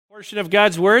Portion of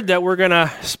God's Word that we're going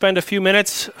to spend a few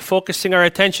minutes focusing our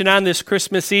attention on this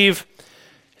Christmas Eve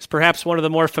is perhaps one of the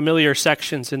more familiar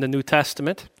sections in the New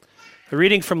Testament. A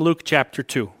reading from Luke chapter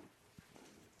 2.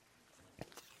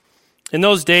 In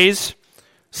those days,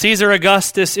 Caesar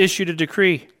Augustus issued a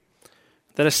decree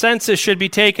that a census should be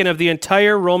taken of the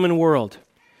entire Roman world.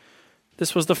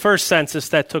 This was the first census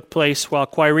that took place while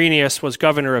Quirinius was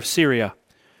governor of Syria.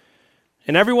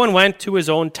 And everyone went to his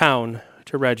own town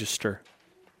to register.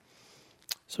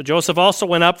 So Joseph also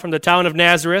went up from the town of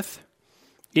Nazareth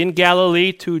in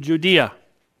Galilee to Judea,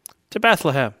 to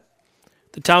Bethlehem,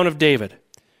 the town of David,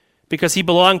 because he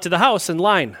belonged to the house and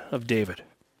line of David.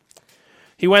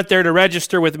 He went there to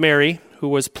register with Mary, who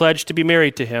was pledged to be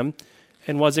married to him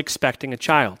and was expecting a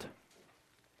child.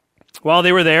 While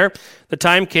they were there, the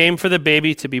time came for the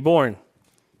baby to be born,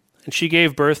 and she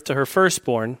gave birth to her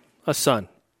firstborn, a son.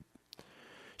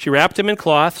 She wrapped him in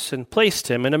cloths and placed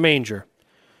him in a manger,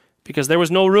 because there was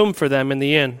no room for them in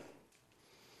the inn.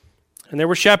 And there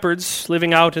were shepherds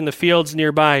living out in the fields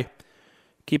nearby,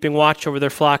 keeping watch over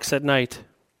their flocks at night.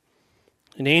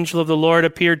 An angel of the Lord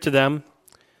appeared to them,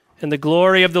 and the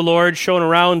glory of the Lord shone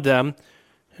around them,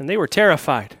 and they were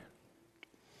terrified.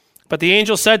 But the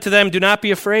angel said to them, "Do not be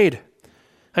afraid.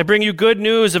 I bring you good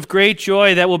news of great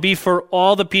joy that will be for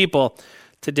all the people.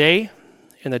 Today,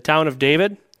 in the town of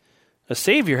David, a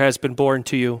Savior has been born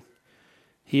to you.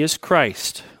 He is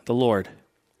Christ, the Lord.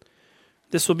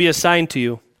 This will be a sign to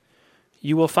you.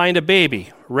 You will find a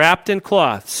baby wrapped in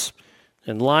cloths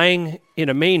and lying in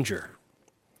a manger."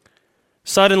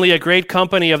 Suddenly a great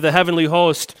company of the heavenly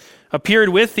host appeared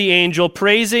with the angel,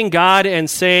 praising God and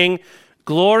saying,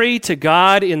 "Glory to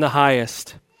God in the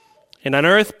highest, and on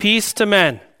earth peace to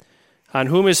men, on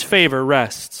whom his favor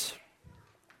rests."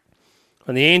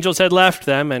 When the angels had left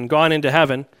them and gone into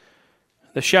heaven,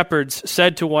 the shepherds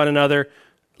said to one another,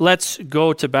 "Let's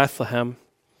go to Bethlehem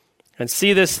and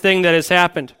see this thing that has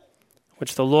happened,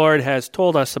 which the Lord has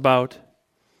told us about."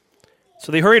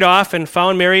 So they hurried off and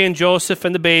found Mary and Joseph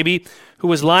and the baby who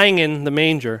was lying in the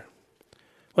manger.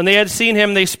 When they had seen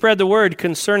him, they spread the word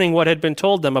concerning what had been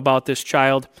told them about this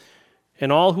child,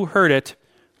 and all who heard it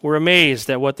were amazed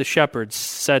at what the shepherds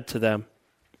said to them.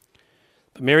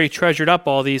 But Mary treasured up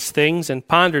all these things and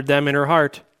pondered them in her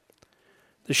heart.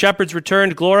 The shepherds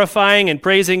returned, glorifying and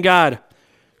praising God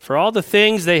for all the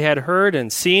things they had heard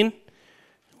and seen,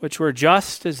 which were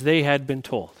just as they had been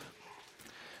told.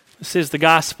 This is the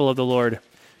gospel of the Lord.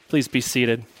 Please be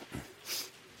seated.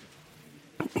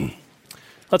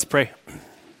 Let's pray.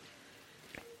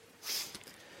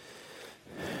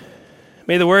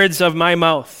 May the words of my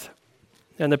mouth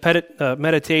and the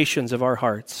meditations of our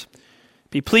hearts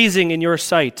be pleasing in your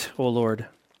sight, O Lord,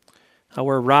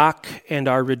 our rock and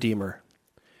our Redeemer.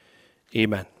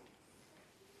 Amen.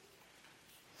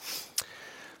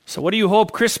 So what do you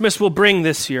hope Christmas will bring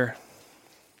this year?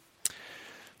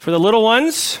 For the little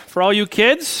ones, for all you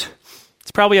kids,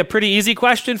 it's probably a pretty easy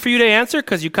question for you to answer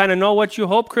because you kind of know what you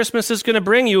hope Christmas is going to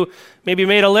bring. You maybe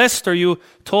made a list or you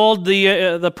told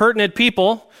the pertinent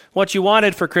people what you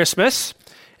wanted for Christmas.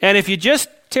 And if you just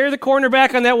tear the corner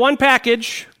back on that one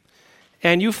package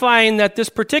and you find that this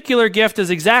particular gift is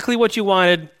exactly what you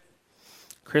wanted,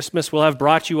 Christmas will have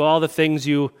brought you all the things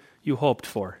you hoped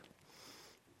for.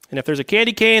 And if there's a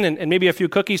candy cane and maybe a few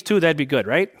cookies too, that'd be good,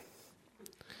 right?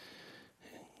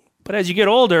 But as you get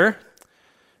older,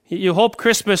 you hope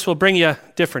Christmas will bring you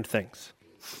different things.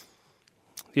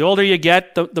 The older you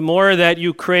get, the more that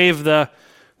you crave the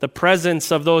presence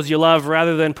of those you love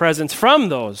rather than presents from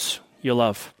those you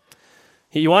love.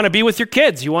 You want to be with your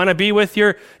kids. You want to be with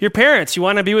your parents. You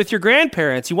want to be with your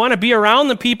grandparents. You want to be around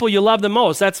the people you love the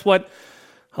most. That's what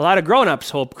a lot of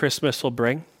grown-ups hope Christmas will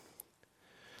bring.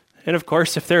 And of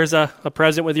course, if there's a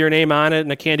present with your name on it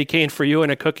and a candy cane for you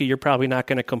and a cookie, you're probably not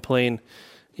going to complain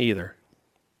either.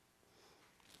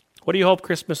 What do you hope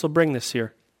Christmas will bring this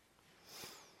year?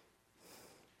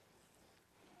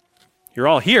 You're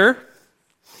all here,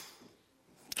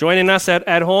 joining us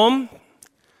at home.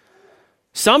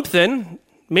 Something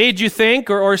made you think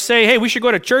or say, "Hey, we should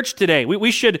go to church today. We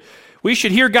should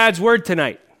hear God's word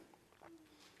tonight."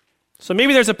 So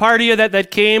maybe there's a part of you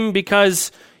that came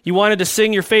because you wanted to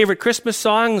sing your favorite Christmas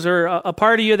songs, or a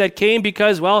part of you that came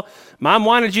because, well, Mom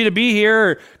wanted you to be here,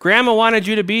 or Grandma wanted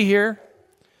you to be here.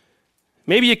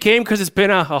 Maybe you came because it's been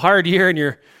a hard year and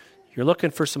you're looking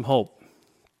for some hope.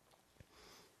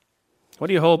 What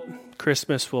do you hope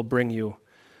Christmas will bring you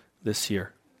this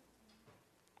year?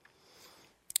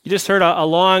 You just heard a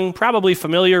long, probably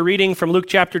familiar reading from Luke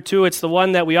chapter 2. It's the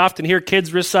one that we often hear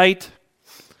kids recite.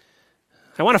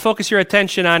 I want to focus your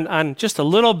attention on just a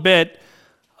little bit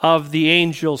of the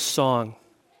angel's song.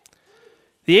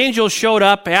 The angels showed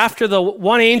up after the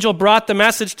one angel brought the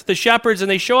message to the shepherds, and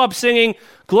they show up singing,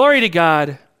 "Glory to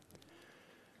God,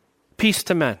 peace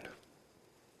to men."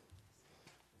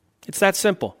 It's that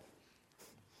simple.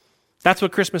 That's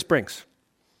what Christmas brings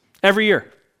every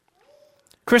year.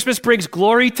 Christmas brings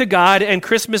glory to God, and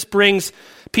Christmas brings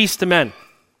peace to men.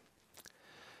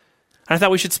 I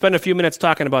thought we should spend a few minutes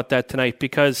talking about that tonight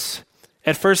because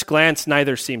at first glance,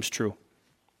 neither seems true.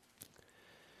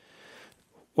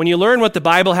 When you learn what the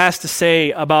Bible has to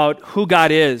say about who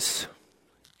God is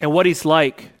and what he's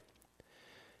like,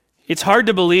 it's hard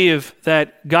to believe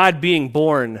that God being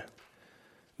born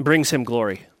brings him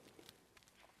glory.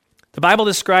 The Bible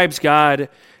describes God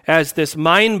as this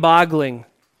mind-boggling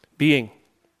being,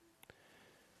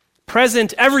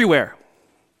 present everywhere,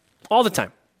 all the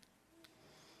time.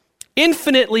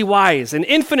 Infinitely wise and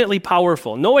infinitely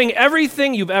powerful, knowing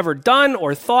everything you've ever done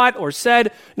or thought or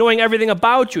said, knowing everything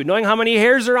about you, knowing how many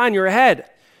hairs are on your head.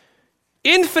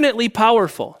 Infinitely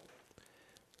powerful.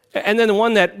 And then the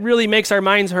one that really makes our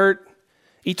minds hurt,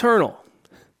 eternal.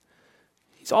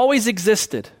 He's always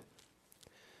existed.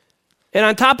 And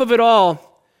on top of it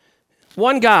all,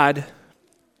 one God,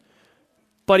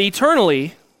 but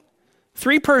eternally,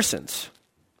 three persons,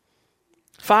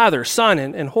 Father, Son,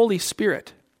 and Holy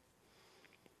Spirit.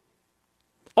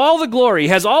 All the glory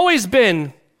has always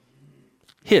been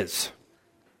his.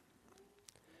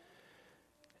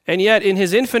 And yet, in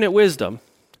his infinite wisdom,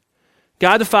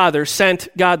 God the Father sent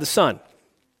God the Son,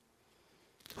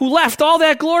 who left all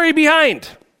that glory behind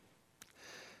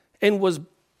and was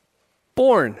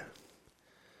born,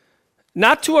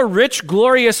 not to a rich,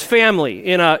 glorious family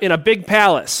in a big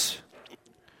palace.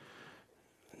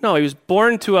 No, he was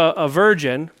born to a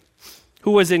virgin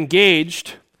who was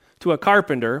engaged to a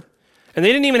carpenter, and they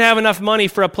didn't even have enough money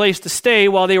for a place to stay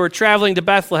while they were traveling to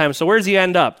Bethlehem. So where does he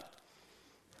end up?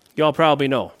 You all probably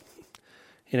know.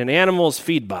 In an animal's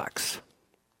feed box.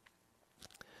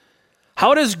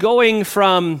 How does going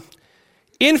from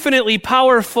infinitely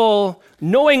powerful,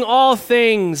 knowing all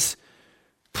things,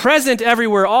 present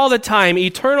everywhere all the time,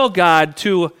 eternal God,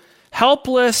 to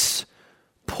helpless,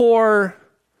 poor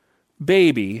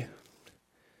baby,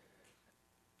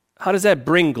 how does that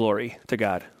bring glory to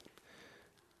God?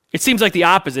 It seems like the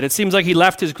opposite. It seems like he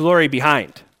left his glory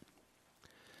behind.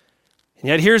 And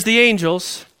yet here's the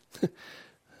angels.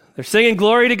 They're singing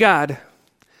glory to God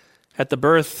at the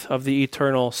birth of the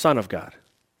eternal Son of God.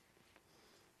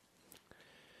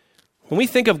 When we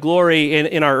think of glory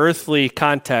in our earthly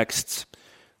contexts,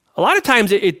 a lot of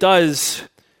times it does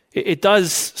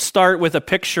start with a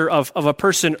picture of a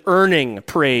person earning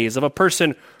praise, of a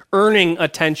person earning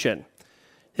attention.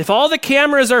 If all the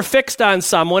cameras are fixed on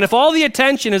someone, if all the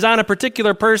attention is on a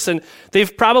particular person,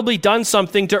 they've probably done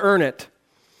something to earn it.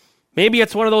 Maybe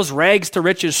it's one of those rags to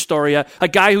riches story, a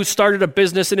guy who started a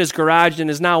business in his garage and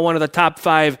is now one of the top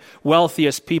 5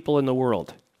 wealthiest people in the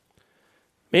world.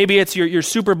 Maybe it's your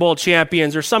Super Bowl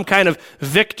champions or some kind of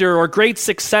victor or great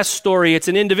success story. It's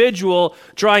an individual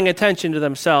drawing attention to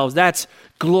themselves. That's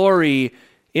glory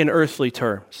in earthly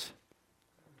terms.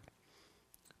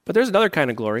 But there's another kind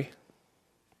of glory.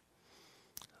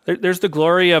 There's the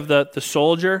glory of the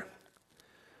soldier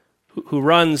who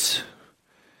runs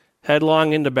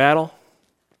headlong into battle,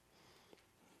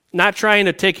 not trying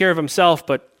to take care of himself,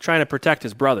 but trying to protect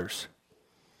his brothers.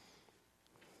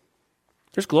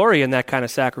 There's glory in that kind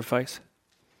of sacrifice.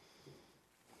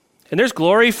 And there's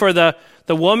glory for the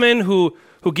woman who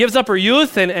gives up her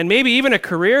youth and maybe even a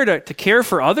career to care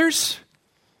for others.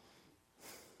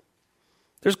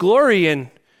 There's glory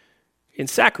in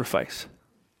sacrifice.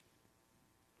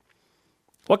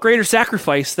 What greater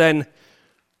sacrifice than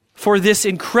for this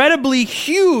incredibly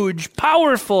huge,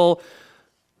 powerful,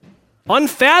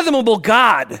 unfathomable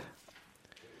God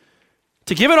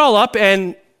to give it all up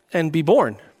and be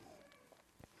born?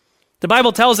 The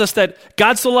Bible tells us that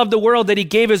God so loved the world that he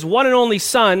gave his one and only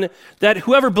Son, that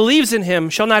whoever believes in him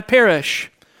shall not perish,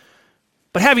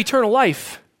 but have eternal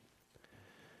life.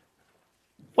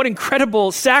 What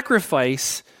incredible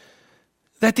sacrifice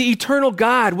that the eternal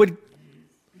God would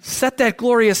set that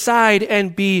glory aside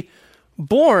and be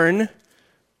born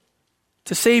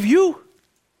to save you.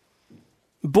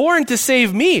 Born to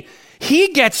save me. He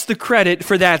gets the credit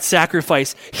for that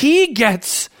sacrifice. He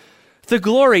gets the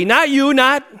glory. Not you,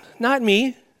 not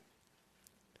me.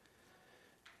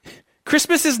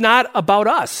 Christmas is not about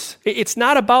us. It's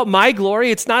not about my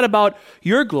glory. It's not about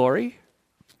your glory.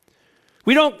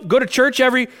 We don't go to church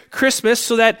every Christmas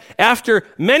so that after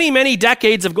many, many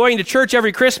decades of going to church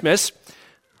every Christmas,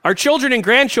 our children and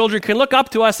grandchildren can look up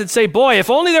to us and say, boy,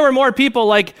 if only there were more people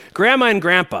like Grandma and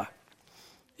Grandpa.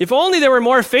 If only there were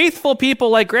more faithful people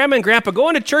like Grandma and Grandpa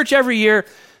going to church every year,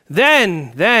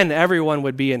 then everyone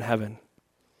would be in heaven.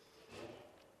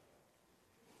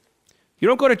 You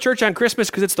don't go to church on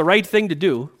Christmas because it's the right thing to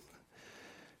do.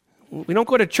 We don't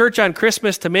go to church on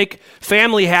Christmas to make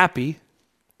family happy.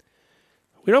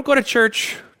 We don't go to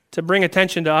church to bring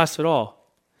attention to us at all.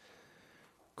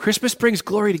 Christmas brings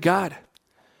glory to God.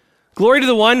 Glory to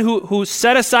the one who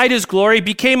set aside his glory,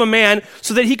 became a man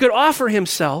so that he could offer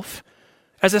himself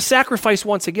as a sacrifice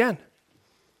once again.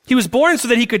 He was born so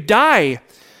that he could die,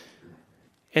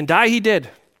 and die he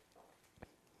did.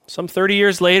 Some 30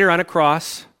 years later on a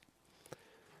cross,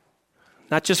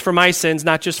 not just for my sins,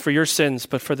 not just for your sins,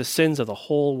 but for the sins of the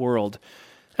whole world.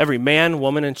 Every man,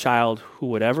 woman, and child who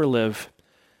would ever live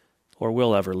or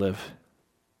will ever live.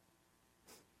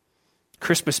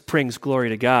 Christmas brings glory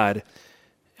to God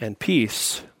and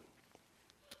peace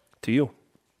to you.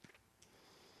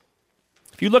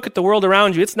 If you look at the world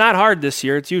around you, it's not hard this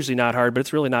year. It's usually not hard, but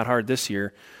it's really not hard this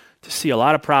year to see a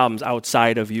lot of problems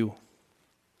outside of you.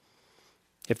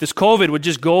 If this COVID would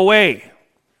just go away,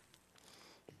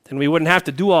 then we wouldn't have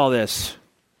to do all this.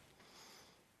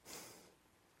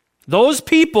 Those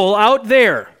people out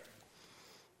there,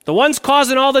 the ones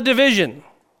causing all the division,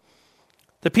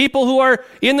 the people who are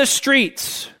in the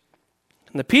streets,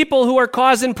 and the people who are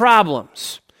causing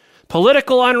problems,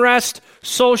 political unrest,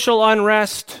 social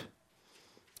unrest,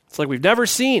 it's like we've never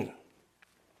seen.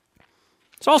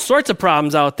 There's all sorts of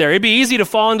problems out there. It'd be easy to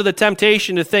fall into the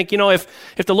temptation to think, if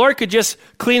the Lord could just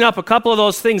clean up a couple of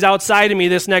those things outside of me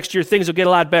this next year, things will get a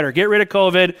lot better. Get rid of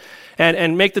COVID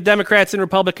and make the Democrats and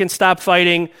Republicans stop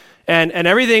fighting, and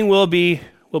everything will be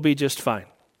just fine.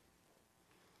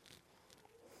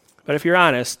 But if you're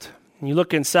honest, and you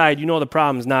look inside, you know the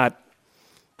problem's not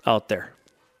out there.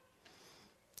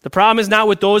 The problem is not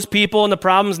with those people, and the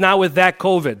problem's not with that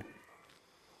COVID.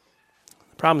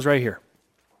 The problem's right here.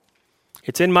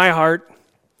 It's in my heart,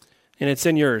 and it's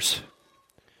in yours.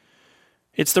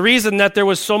 It's the reason that there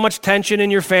was so much tension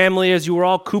in your family as you were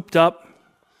all cooped up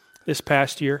this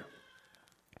past year.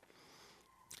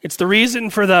 It's the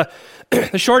reason for the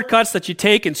shortcuts that you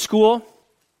take in school,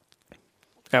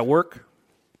 at work.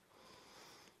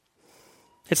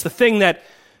 It's the thing that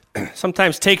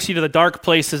sometimes takes you to the dark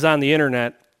places on the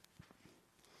internet.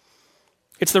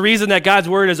 It's the reason that God's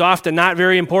word is often not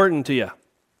very important to you.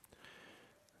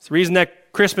 It's the reason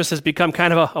that Christmas has become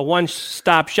kind of a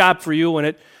one-stop shop for you when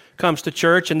it comes to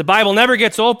church, and the Bible never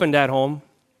gets opened at home.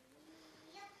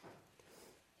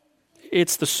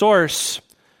 It's the source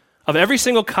of every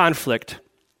single conflict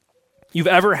you've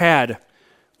ever had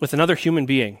with another human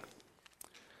being.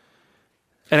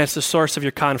 And it's the source of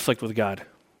your conflict with God.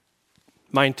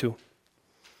 Mine too.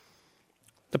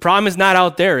 The problem is not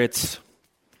out there. It's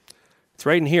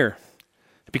right in here.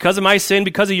 Because of my sin,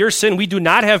 because of your sin, we do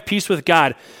not have peace with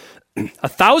God.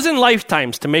 1,000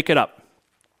 lifetimes to make it up.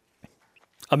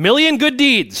 1,000,000 good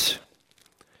deeds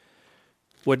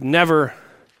would never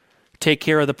take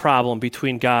care of the problem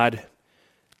between God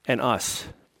and us.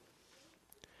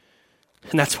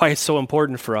 And that's why it's so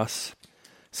important for us.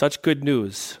 Such good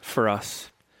news for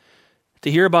us.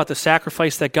 To hear about the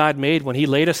sacrifice that God made when he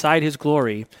laid aside his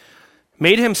glory,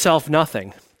 made himself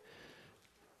nothing,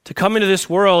 to come into this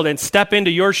world and step into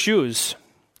your shoes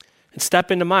and step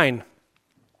into mine.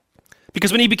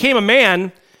 Because when he became a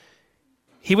man,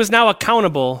 he was now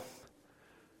accountable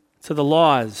to the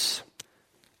laws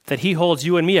that he holds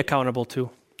you and me accountable to.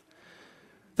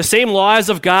 The same laws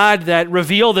of God that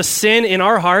reveal the sin in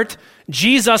our heart,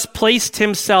 Jesus placed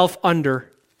himself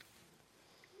under.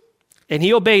 And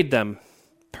he obeyed them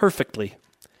perfectly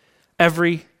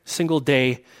every single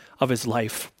day of his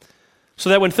life. So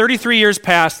that when 33 years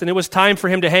passed and it was time for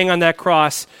him to hang on that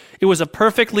cross, it was a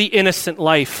perfectly innocent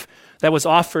life that was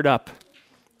offered up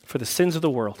for the sins of the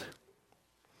world.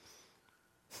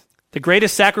 The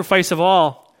greatest sacrifice of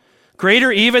all,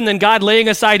 greater even than God laying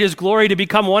aside his glory to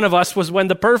become one of us, was when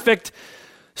the perfect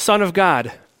Son of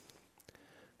God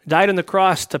died on the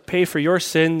cross to pay for your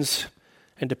sins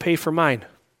and to pay for mine.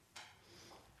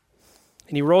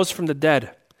 And he rose from the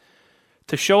dead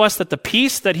to show us that the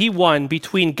peace that he won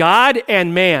between God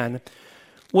and man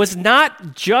was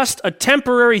not just a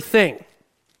temporary thing.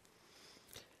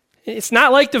 It's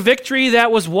not like the victory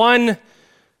that was won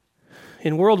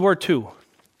in World War II.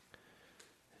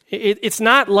 It's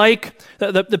not like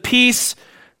the peace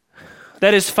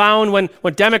that is found when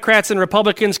Democrats and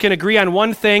Republicans can agree on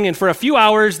one thing and for a few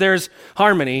hours there's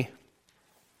harmony.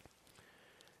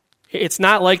 It's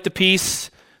not like the peace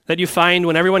that you find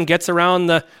when everyone gets around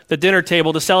the dinner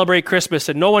table to celebrate Christmas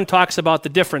and no one talks about the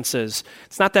differences.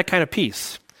 It's not that kind of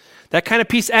peace. That kind of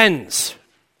peace ends.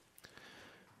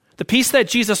 the peace that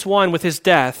Jesus won with his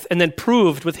death and then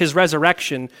proved with his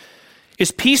resurrection,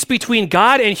 is peace between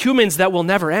God and humans that will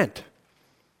never end.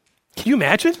 Can you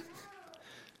imagine?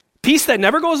 Peace that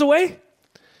never goes away?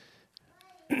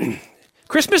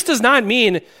 Christmas does not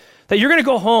mean that you're going to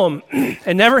go home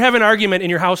and never have an argument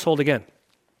in your household again.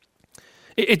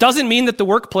 It doesn't mean that the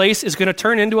workplace is going to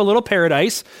turn into a little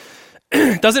paradise.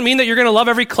 It doesn't mean that you're going to love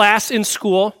every class in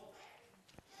school.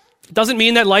 It doesn't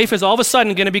mean that life is all of a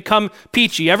sudden going to become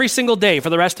peachy every single day for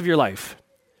the rest of your life.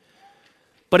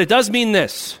 But it does mean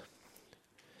this.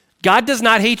 God does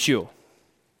not hate you.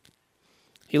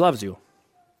 He loves you.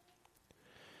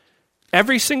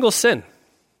 Every single sin.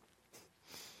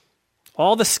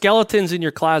 All the skeletons in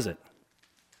your closet.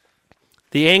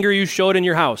 The anger you showed in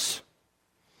your house.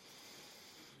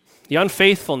 The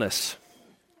unfaithfulness.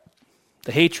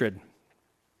 The hatred.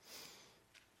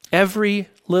 Every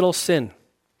little sin.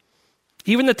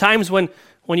 Even the times when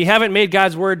you haven't made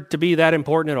God's word to be that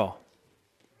important at all.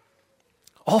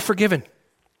 All forgiven.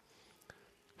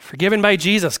 Forgiven by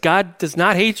Jesus. God does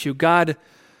not hate you. God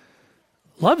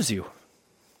loves you.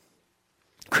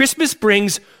 Christmas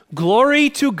brings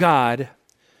glory to God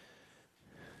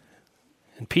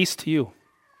and peace to you.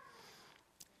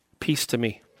 Peace to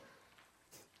me.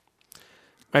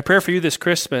 My prayer for you this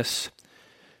Christmas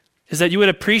is that you would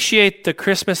appreciate the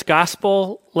Christmas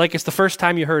gospel like it's the first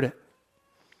time you heard it.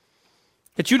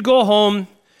 That you'd go home,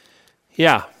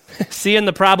 seeing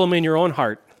the problem in your own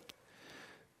heart,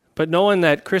 but knowing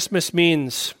that Christmas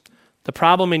means the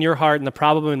problem in your heart and the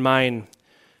problem in mine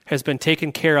has been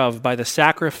taken care of by the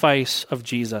sacrifice of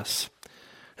Jesus.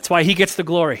 That's why he gets the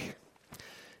glory,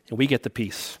 and we get the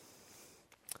peace.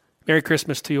 Merry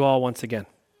Christmas to you all once again.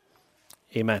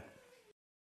 Amen.